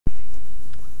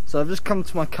So I've just come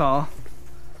to my car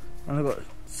and I've got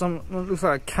some, it looks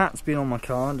like a cat's been on my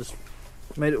car and just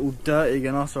made it all dirty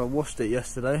again after I washed it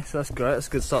yesterday. So that's great, that's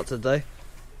a good start to the day.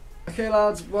 Okay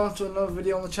lads, welcome to another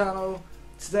video on the channel.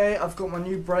 Today I've got my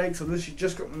new brakes, I've literally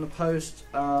just got them in the post.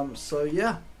 So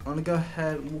yeah, I'm going to go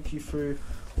ahead and walk you through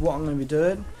what I'm going to be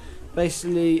doing.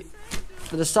 Basically,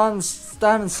 for the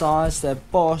standard size, they're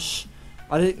Bosch.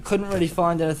 I couldn't really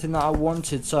find anything that I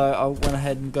wanted, so I went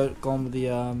ahead and gone with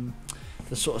the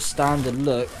sort of standard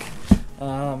look.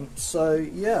 So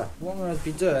yeah, what I'm going to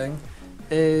be doing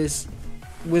is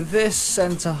with this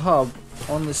centre hub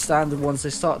on the standard ones, they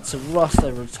start to rust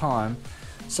over time.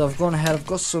 So I've gone ahead, I've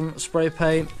got some spray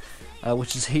paint,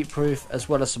 which is heat proof, as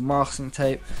well as some masking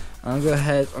tape. And I'll go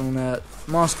ahead, I'm going to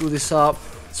mask all this up,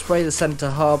 spray the centre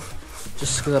hub,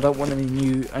 just because I don't want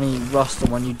any rust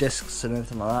on my new discs and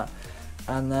anything like that.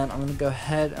 And then I'm going to go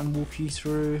ahead and walk you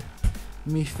through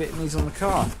me fitting these on the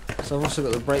car. So I've also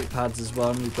got the brake pads as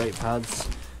well, new brake pads.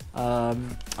 I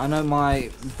know my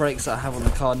brakes that I have on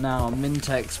the car now are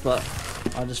Mintex, but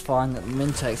I just find that the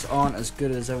Mintex aren't as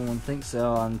good as everyone thinks they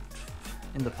are, and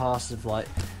in the past have like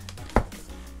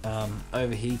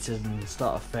overheated and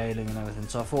started failing and everything.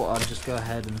 So I thought I'd just go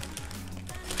ahead and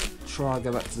try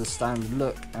go back to the standard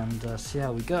look and see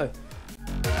how we go.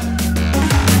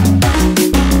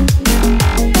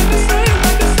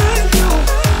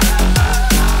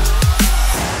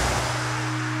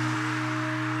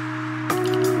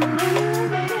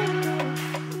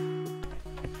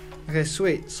 Okay,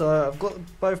 sweet. So I've got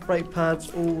both brake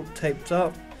pads all taped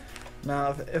up.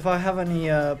 Now, if I have any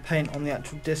paint on the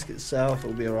actual disc itself,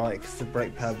 it'll be alright because the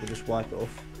brake pad will just wipe it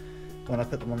off when I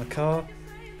put them on the car.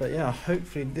 But yeah,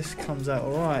 hopefully this comes out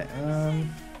alright. It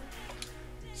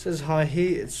says high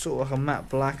heat, it's sort of like a matte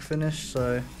black finish,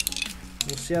 so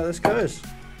we'll see how this goes.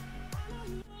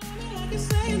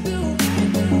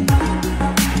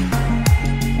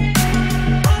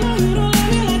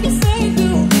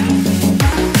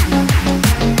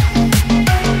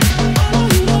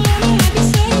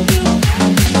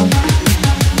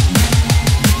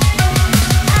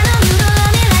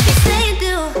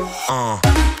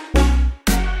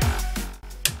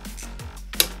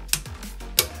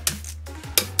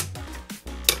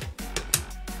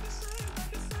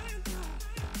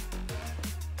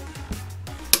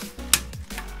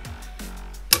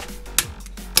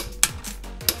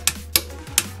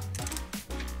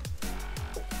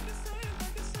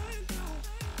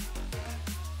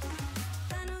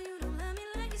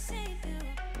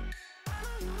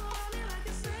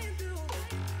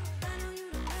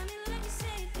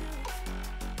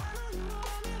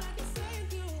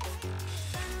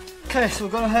 Okay, so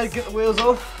we've gone ahead and get the wheels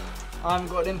off. I haven't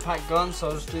got an impact gun, so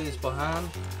I'll just do this by hand.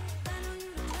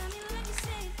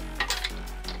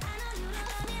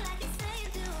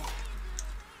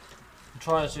 I'm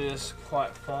trying to do this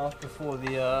quite fast before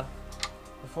it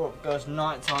goes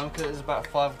night time, because it's about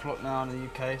 5 o'clock now in the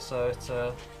UK, so it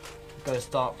goes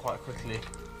dark quite quickly.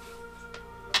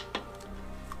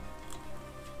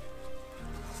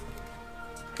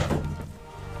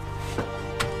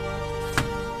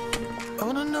 I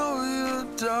wanna know your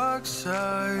dark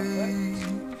side.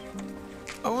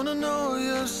 I wanna know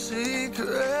your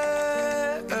secrets.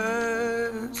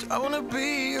 I wanna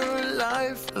be your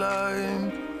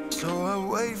lifeline. So I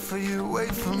wait for you,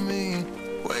 wait for me.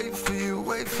 Wait for you,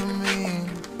 wait for me.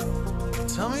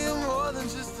 Tell me you're more than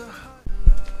just a...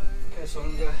 Okay, so I'm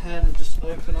gonna go ahead and just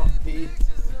open up the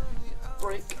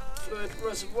brake fluid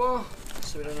reservoir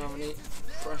so we don't have any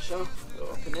pressure go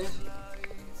up in here.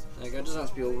 There you go, it doesn't have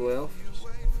to be all the way off, just a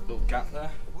little gap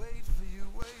there.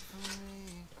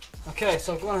 Okay,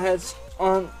 so I've gone ahead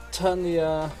and turned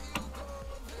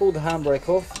pulled the handbrake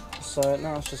off, so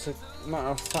now it's just a matter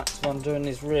of fact of undoing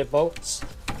these rear bolts.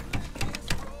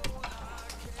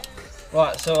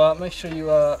 Right, so make sure you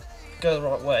go the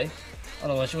right way,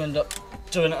 otherwise you end up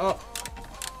doing it up.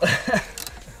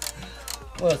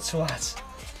 What a twat.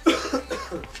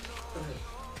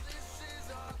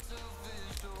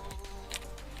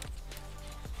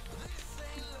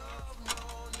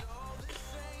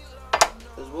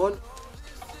 There's one.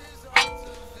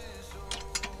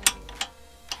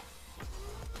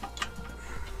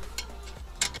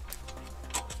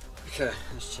 Okay,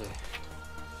 let's see.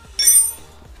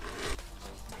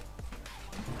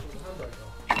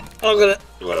 I got it.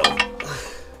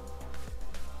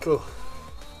 Cool.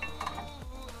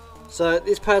 So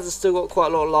these pads have still got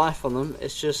quite a lot of life on them.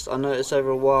 It's just I noticed over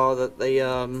a while that they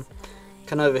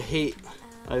can overheat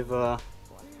over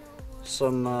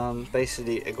some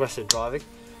basically aggressive driving.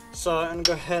 So I'm going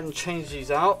to go ahead and change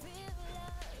these out.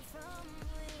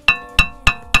 There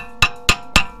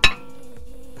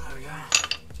we go.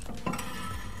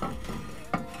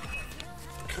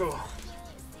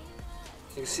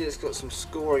 You can see it's got some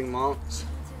scoring marks.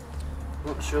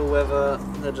 Not sure whether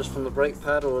they're just from the brake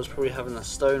pad or it's probably having a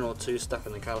stone or two stuck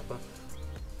in the caliper.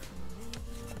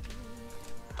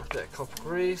 A bit of copper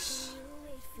grease.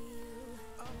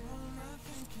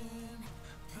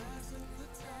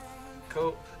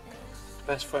 Cool.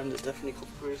 Best friend is definitely copper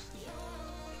grease.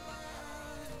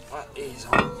 That is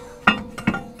on.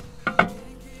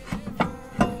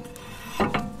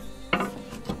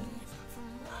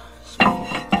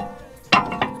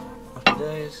 Happy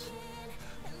days.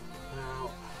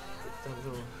 Now, put that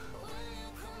little.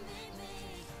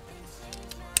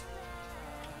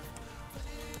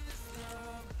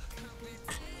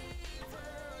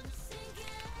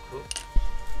 Cool.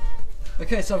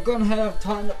 Okay, so I've gone ahead, I've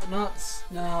tightened up the nuts.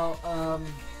 Now, I'm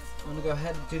going to go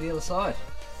ahead and do the other side.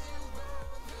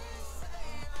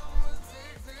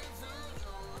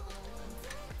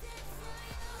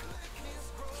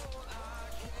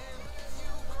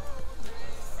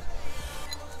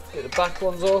 Get the back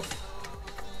ones off.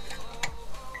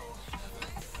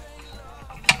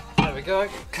 There we go,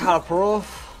 caliper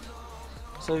off.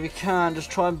 So if you can, just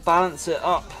try and balance it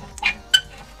up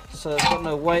so it's got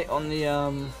no weight on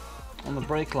the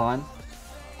brake line.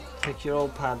 Take your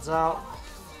old pads out.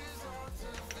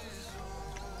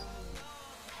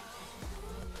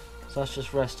 So that's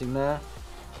just resting there.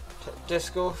 Take the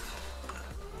disc off.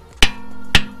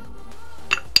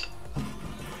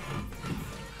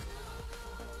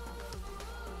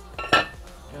 A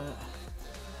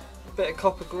bit of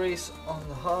copper grease on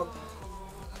the hub.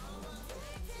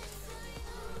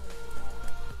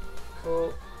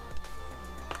 Cool.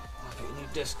 I'll get a new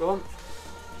disc on.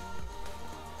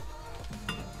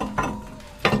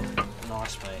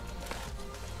 Nice, mate.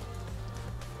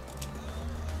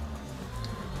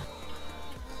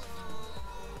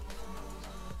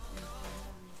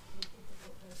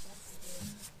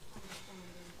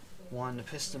 Wind the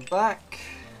piston back.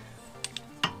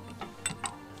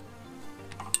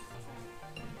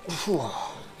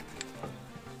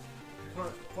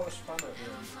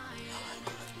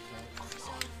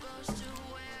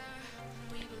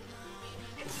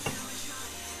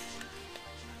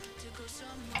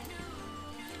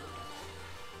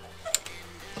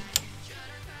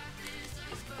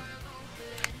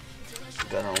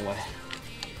 Going on the way.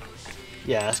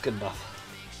 Yeah, that's good enough.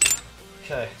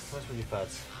 Okay, where's my new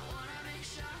pads?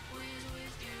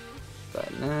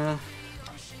 Right now.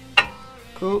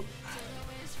 Cool.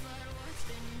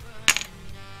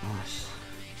 Nice.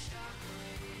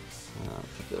 Now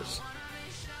put this.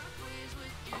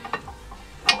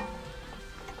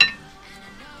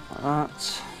 Like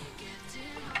that.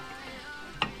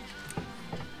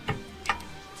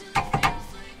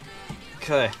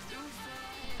 Okay.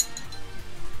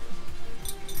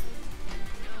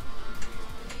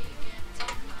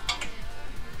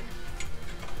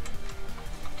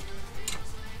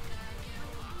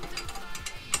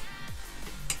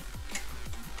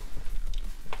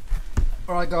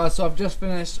 Alright guys, so I've just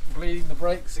finished bleeding the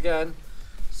brakes again.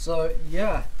 So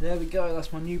yeah, there we go,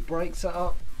 that's my new brake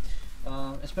setup.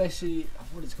 It's basically,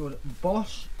 what it's called,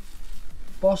 Bosch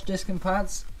disc and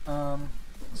pads.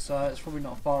 So it's probably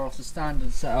not far off the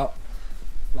standard setup,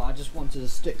 but I just wanted to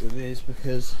stick with these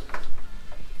because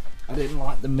I didn't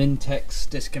like the Mintex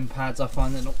disc and pads. I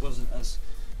find they wasn't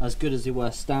as good as they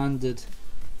were standard.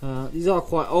 These are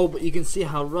quite old, but you can see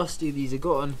how rusty these are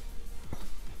gotten.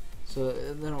 So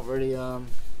they're not really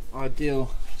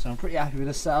ideal. So I'm pretty happy with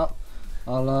this setup.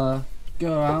 I'll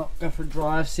go for a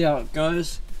drive, see how it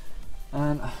goes,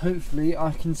 and hopefully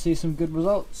I can see some good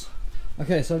results.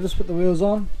 Okay, so I've just put the wheels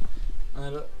on and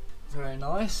they look very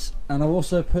nice. And I've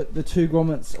also put the 2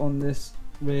 grommets on this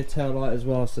rear tail light as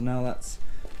well, so now that's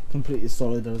completely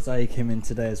solid as they came in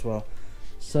today as well.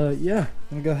 So yeah, I'm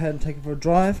gonna go ahead and take it for a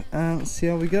drive and see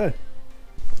how we go.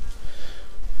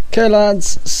 Okay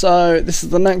lads, so this is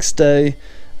the next day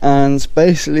and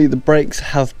basically the brakes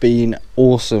have been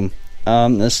awesome.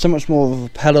 There's so much more of a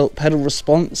pedal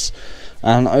response,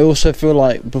 and I also feel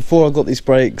like before I got these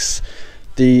brakes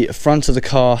the front of the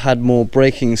car had more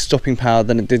braking stopping power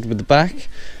than it did with the back,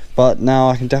 but now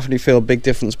I can definitely feel a big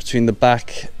difference between the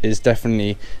back is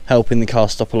definitely helping the car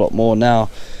stop a lot more now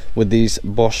with these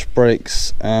Bosch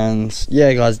brakes. And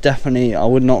yeah guys, definitely I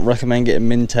would not recommend getting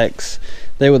Mintex.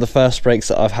 They were the first brakes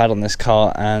that I've had on this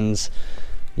car and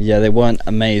yeah, they weren't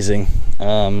amazing.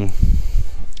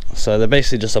 So they're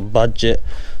basically just a budget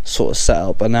sort of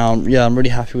setup, but now yeah, I'm really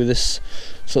happy with this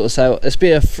sort of setup. It's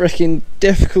been a freaking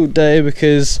difficult day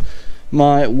because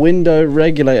my window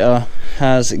regulator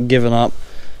has given up.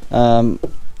 So I'm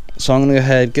gonna go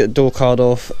ahead, get the door card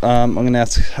off. I'm gonna have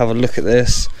to have a look at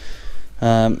this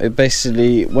It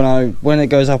basically, when it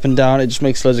goes up and down, it just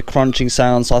makes loads of crunching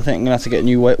sounds. So I think I'm gonna have to get a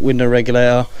new window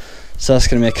regulator. So that's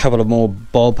gonna be a couple of more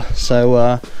bob.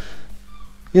 So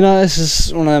you know, this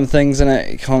is one of them things, and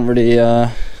it can't really.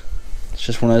 It's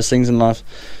just one of those things in life.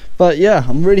 But yeah,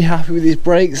 I'm really happy with these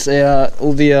brakes. They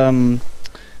all the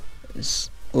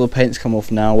paint's come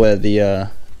off now where the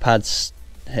pads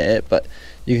hit it, but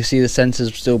you can see the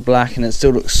sensors still black and it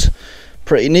still looks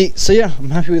pretty neat. So yeah, I'm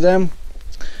happy with them.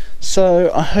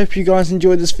 So I hope you guys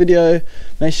enjoyed this video.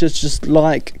 Make sure to just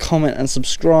like, comment and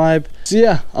subscribe. So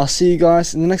yeah, I'll see you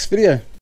guys in the next video.